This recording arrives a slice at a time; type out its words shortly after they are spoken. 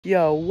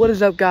Yo, what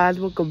is up, guys?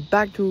 Welcome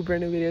back to a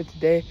brand new video.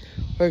 Today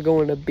we're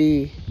going to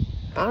be,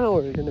 I don't know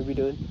what we're going to be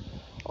doing.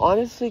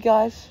 Honestly,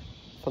 guys,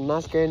 if I'm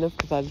not scared enough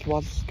because I just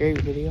watched a scary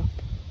video,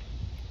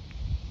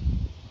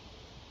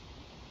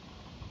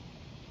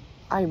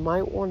 I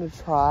might want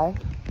to try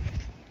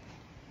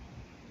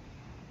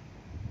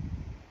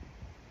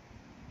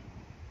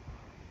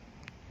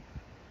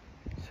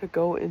to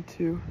go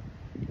into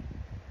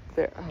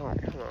there.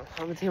 Alright, hold on.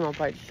 I'm going to take my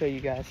bike to show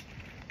you guys.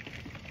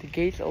 The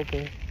gate's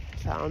open,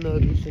 so I don't know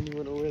if there's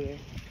anyone over there.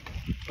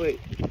 But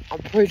I'm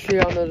pretty sure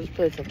y'all know this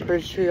place. I'm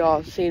pretty sure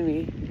y'all have seen me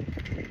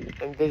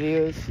in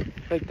videos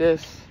like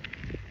this.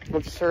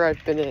 I'm sure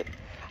I've been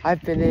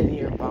in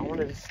here, but I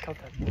want to discover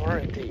more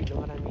of it, you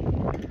know what I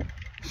mean?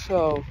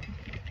 So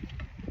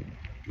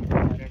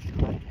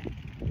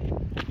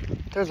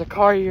there's a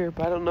car here,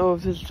 but I don't know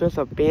if it's just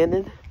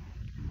abandoned.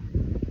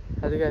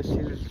 As you guys see,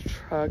 there's a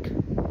truck.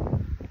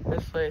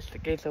 This place, the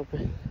gate's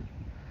open.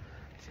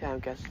 See, I'm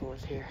guessing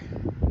someone's here.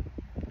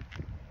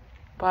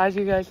 But as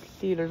you guys can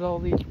see, there's all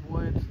these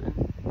woods. And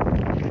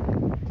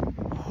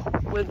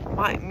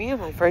when me and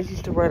my friends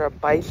used to ride our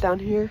bikes down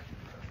here,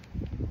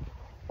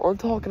 I'm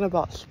talking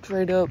about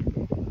straight up.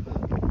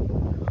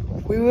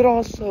 We would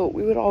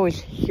always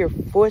hear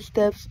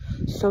footsteps,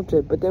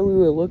 something, but then we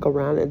would look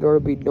around and there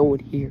would be no one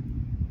here.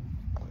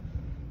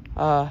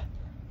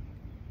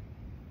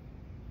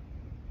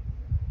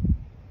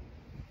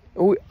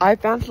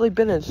 I've actually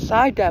been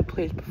inside that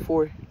place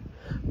before,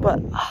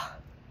 but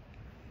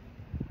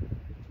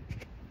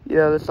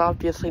yeah, there's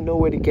obviously no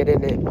way to get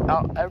in it.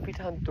 Every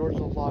time the doors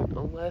are locked,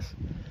 unless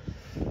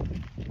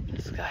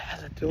this guy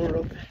has a door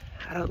open.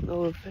 I don't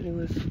know if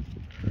anyone's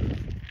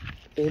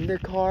in the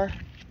car.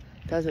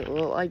 Doesn't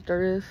look like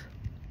there is.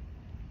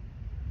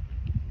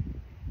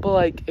 But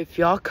like, if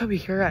y'all come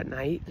here at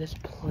night, this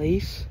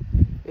place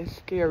is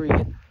scary.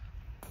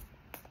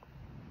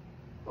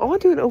 I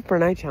want to do an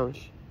overnight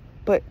challenge,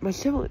 but my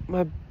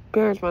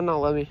parents might not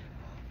let me.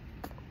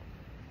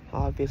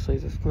 Obviously,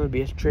 this is going to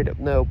be a straight up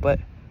no, but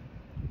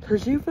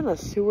there's even a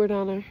sewer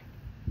down there.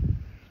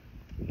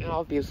 And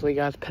obviously,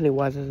 guys,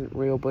 Pennywise isn't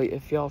real, but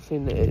if y'all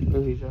seen the It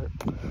movies,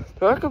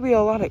 there could be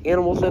a lot of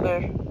animals in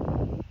there.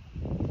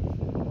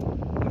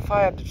 If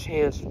I had the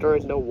chance, there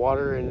is no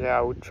water in there,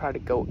 I would try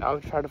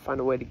to find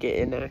a way to get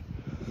in there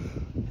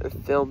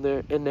and film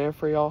in there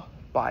for y'all,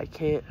 but I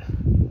can't.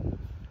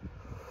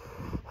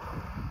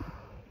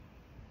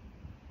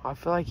 I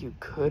feel like you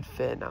could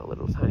fit in that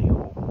little tiny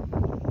hole.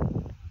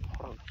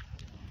 Hold on.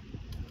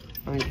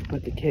 I need to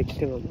put the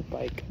kickstand on the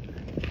bike.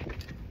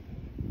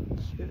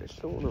 Let's see if there's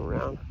someone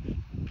around.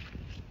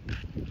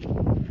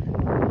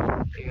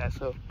 Okay, guys,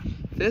 so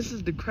this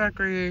is the crack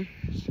right here.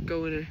 Just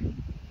go in there.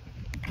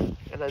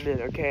 And I'm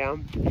in, okay?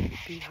 I'm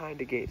behind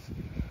the gates.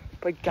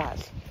 But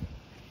guys,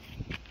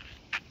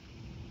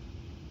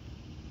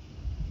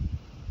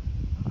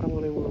 I don't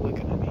want anyone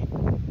looking at me.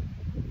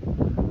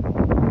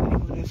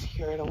 Anyone is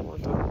here, I don't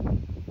want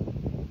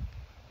them.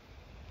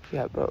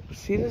 Yeah, bro.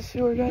 See this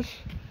sewer, guys?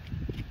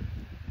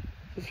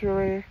 This sewer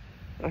right here?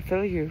 I feel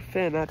like you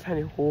fit in that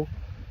tiny hole,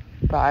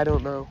 but I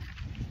don't know.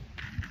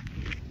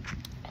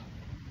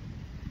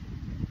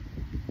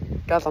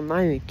 Guys, I'm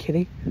not even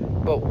kidding.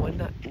 But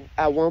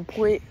at one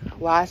point,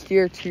 last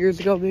year, 2 years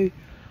ago maybe,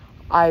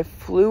 I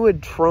flew a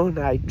drone.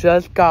 I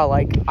just got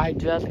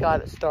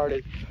it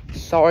started.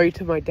 Sorry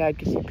to my dad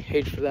because he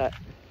paid for that.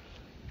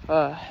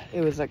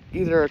 It was like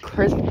either a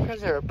Christmas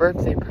present or a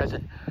birthday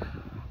present.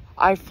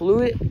 I flew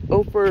it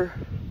over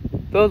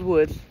those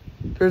woods.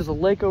 There's a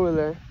lake over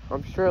there.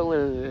 I'm sure it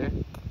landed there.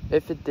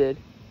 If it did.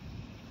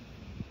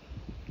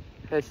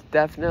 It's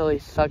definitely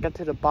sunk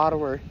into the bottom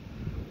where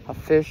a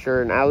fish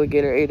or an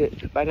alligator ate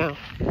it by now.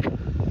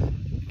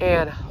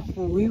 And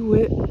when we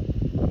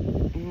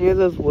went near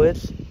those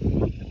woods,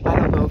 I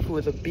don't know if it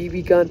was a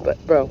BB gun, but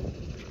bro,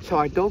 so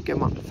I don't get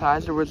my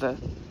size, there was a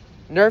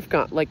Nerf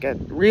gun, like a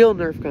real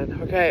Nerf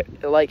gun, okay?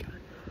 Like,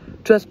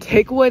 just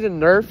take away the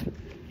Nerf,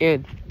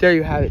 and there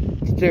you have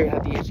it. There you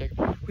have the answer.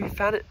 We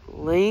found it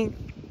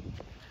laying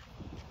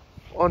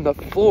on the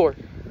floor.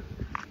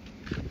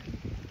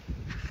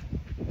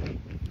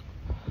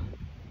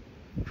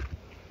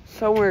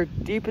 Somewhere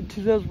deep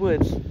into those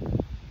woods,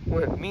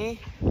 went me,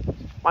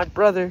 my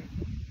brother,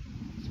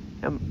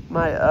 and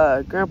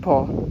my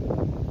grandpa.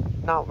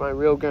 Not my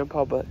real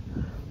grandpa, but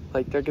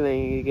like they're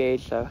getting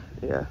engaged, so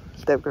yeah,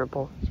 step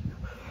grandpa.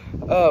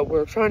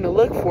 We're trying to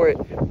look for it,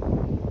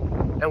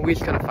 and we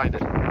just couldn't find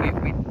it.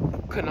 We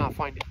could not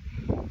find it.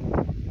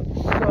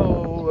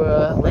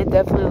 So they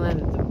definitely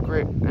landed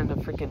in the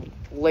freaking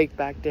lake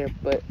back there,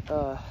 but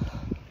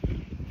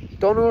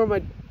don't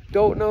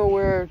know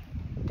where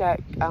that,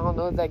 I don't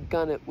know if that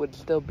gun it would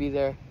still be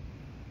there,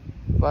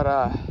 but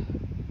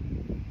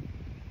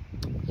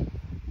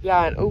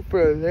yeah. And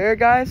over there,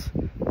 guys,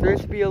 there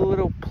used to be a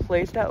little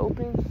place that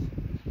opens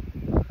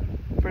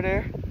over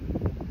there,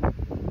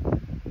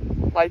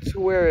 like to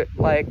where it,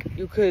 like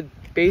you could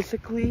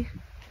basically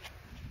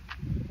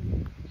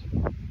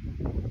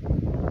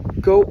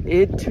go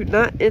into,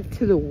 not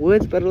into the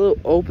woods, but a little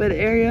open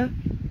area.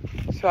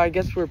 So I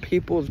guess where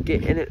people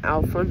get in and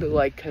out from to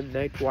like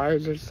connect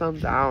wires or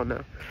something. I don't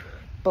know.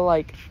 But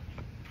like,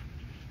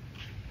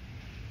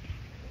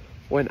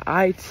 when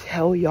I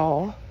tell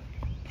y'all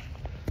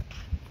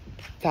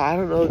that I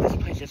don't know if this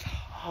place is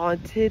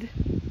haunted,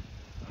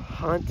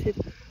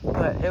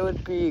 but it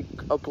would be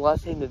a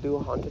blessing to do a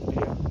haunted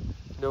video.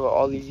 You know what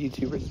all these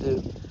YouTubers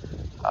do.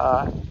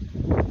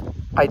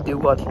 I do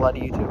watch a lot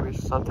of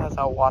YouTubers. Sometimes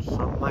I'll watch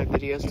some of my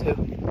videos too.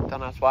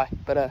 Don't ask why.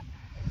 But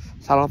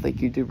so I don't think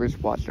YouTubers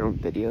watch their own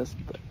videos.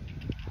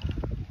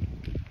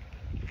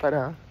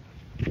 But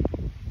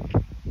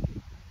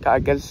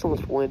God, there's so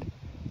much wind.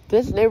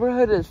 This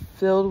neighborhood is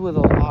filled with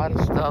a lot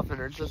of stuff, and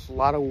there's just a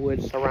lot of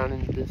wood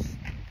surrounding this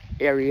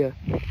area.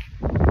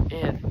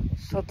 And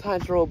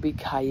sometimes there will be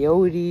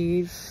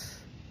coyotes.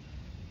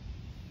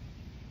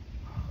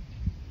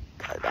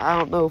 I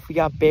don't know if we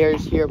got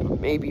bears here, but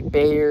maybe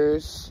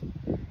bears.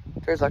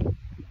 There's a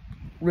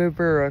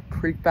river, a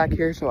creek back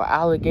here, so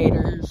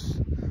alligators,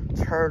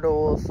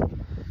 turtles.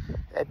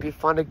 It'd be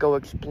fun to go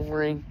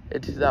exploring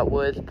into that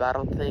woods, but I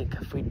don't think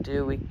if we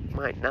do, we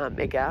might not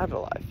make it out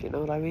alive. You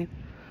know what I mean?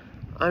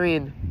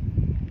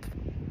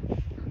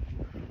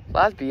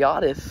 Let's be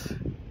honest.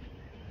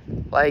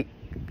 Like,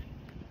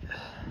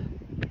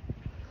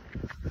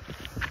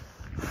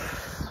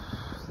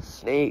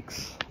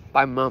 snakes.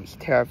 My mom's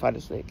terrified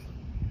of snakes.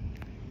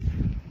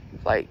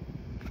 Like,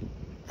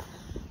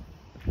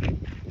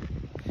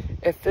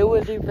 if it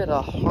was even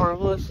a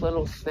harmless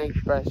little snake,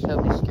 bro, I'd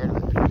still be scared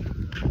of it.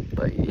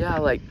 But yeah,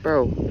 like,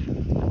 bro,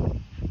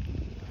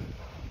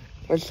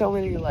 there's so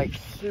many, like,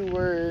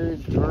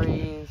 sewers,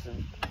 drains,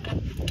 and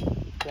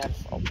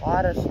there's a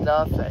lot of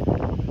stuff that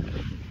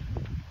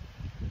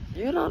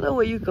you don't know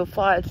what you could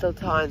find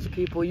sometimes,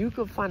 people. You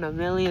could find $1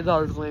 million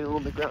laying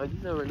on the ground. You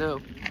never know.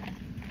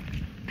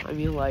 I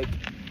mean, like,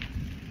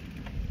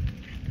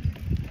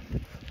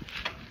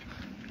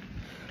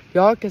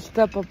 y'all can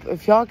step up,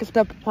 if y'all can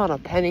step upon a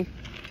penny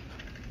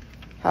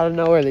out of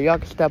nowhere, then y'all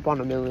can step on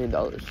 $1 million.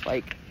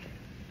 Like,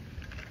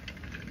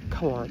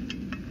 come on.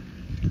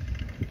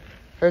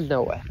 There's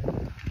no way.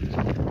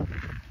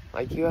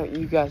 Like,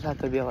 you guys have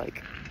to be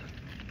like,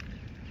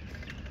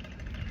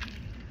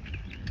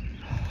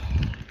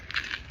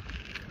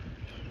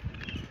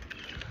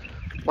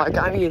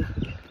 I mean,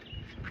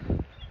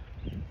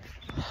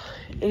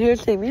 and here's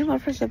the thing, me and my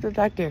friends have been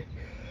back there.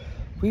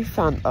 We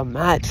found a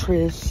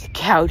mattress,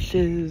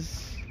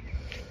 couches,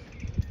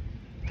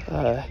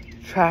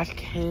 trash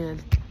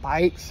cans,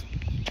 bikes,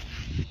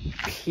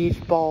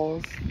 beach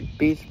balls,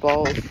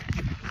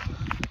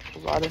 a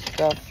lot of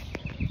stuff.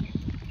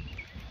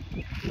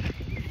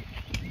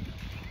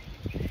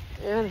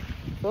 And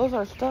those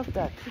are stuff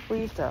that people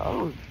used to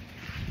own.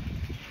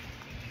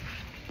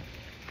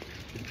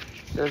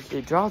 Since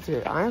they dropped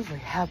it, I honestly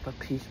have a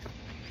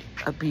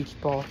beach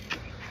ball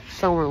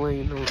somewhere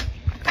laying on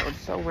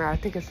somewhere. I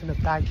think it's in the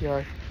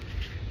backyard.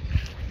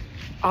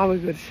 I'm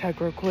gonna go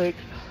check real quick.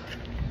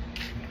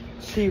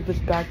 See if it's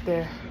back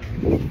there.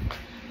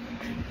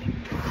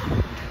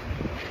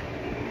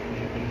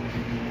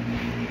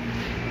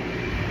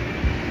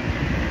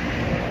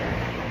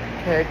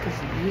 Okay, because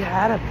we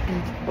had a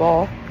beach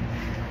ball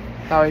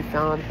that we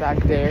found back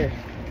there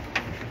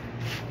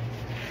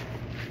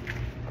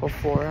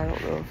before. I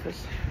don't know if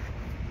it's...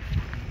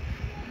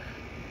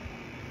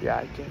 Yeah,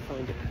 I can't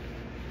find it.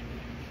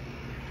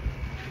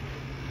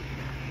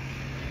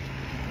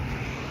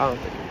 I don't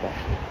think it's back.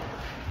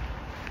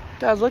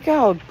 Guys, look at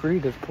how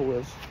green this pool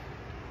is.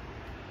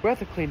 We have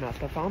to clean that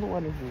stuff. I don't know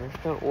what is in there.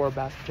 There's or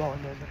basketball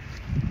in there.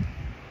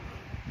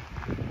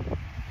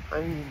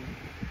 I mean,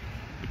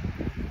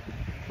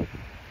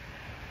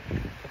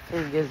 the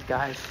thing is,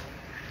 guys,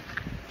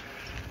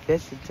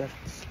 this is just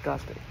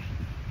disgusting.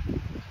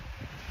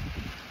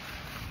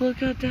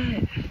 Look at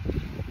that.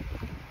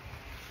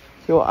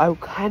 Yo, I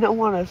kind of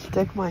want to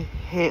stick my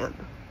hand.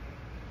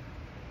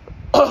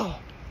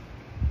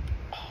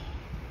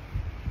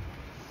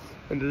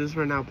 Into this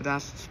right now, but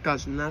that's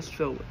disgusting. That's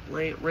filled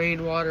with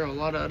rainwater, a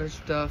lot of other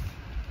stuff.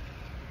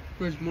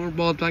 There's more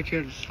balls back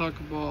here. There's a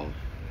soccer ball.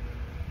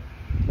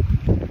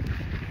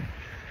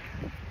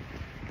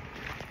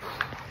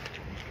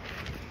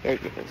 There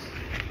it goes.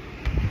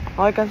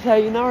 Like I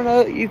said, you never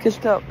know. You can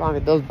step. I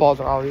mean, those balls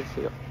are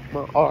obviously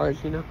not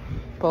ours, you know.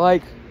 But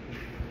like,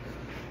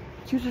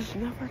 you just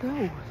never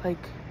know. Like,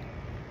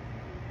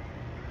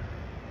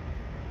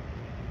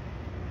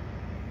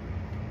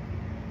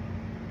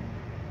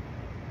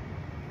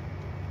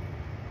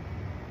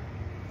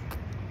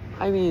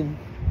 I mean,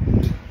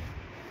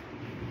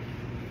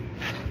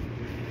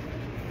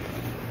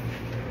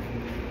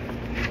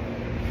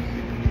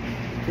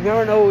 you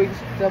never know what we can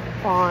step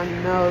upon, you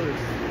know.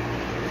 There's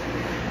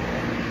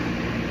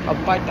a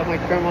bike that my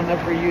grandma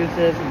never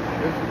uses, and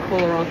there's a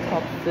cooler on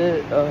top of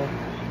it.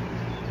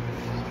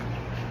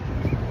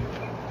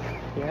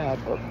 Yeah,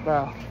 but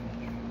bro,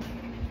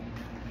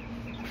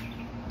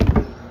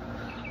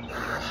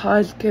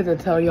 I just can't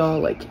tell y'all,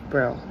 like,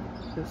 bro,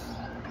 just,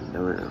 you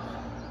never know.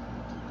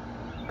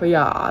 But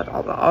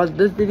yeah,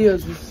 this video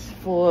is just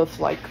full of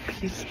like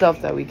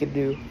stuff that we could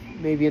do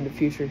maybe in the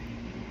future.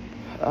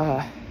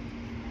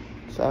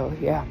 So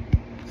yeah,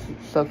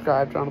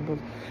 subscribe,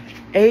 Jonathan.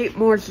 8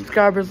 more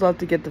subscribers left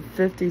to get to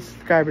 50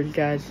 subscribers,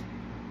 guys.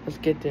 Let's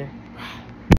get there.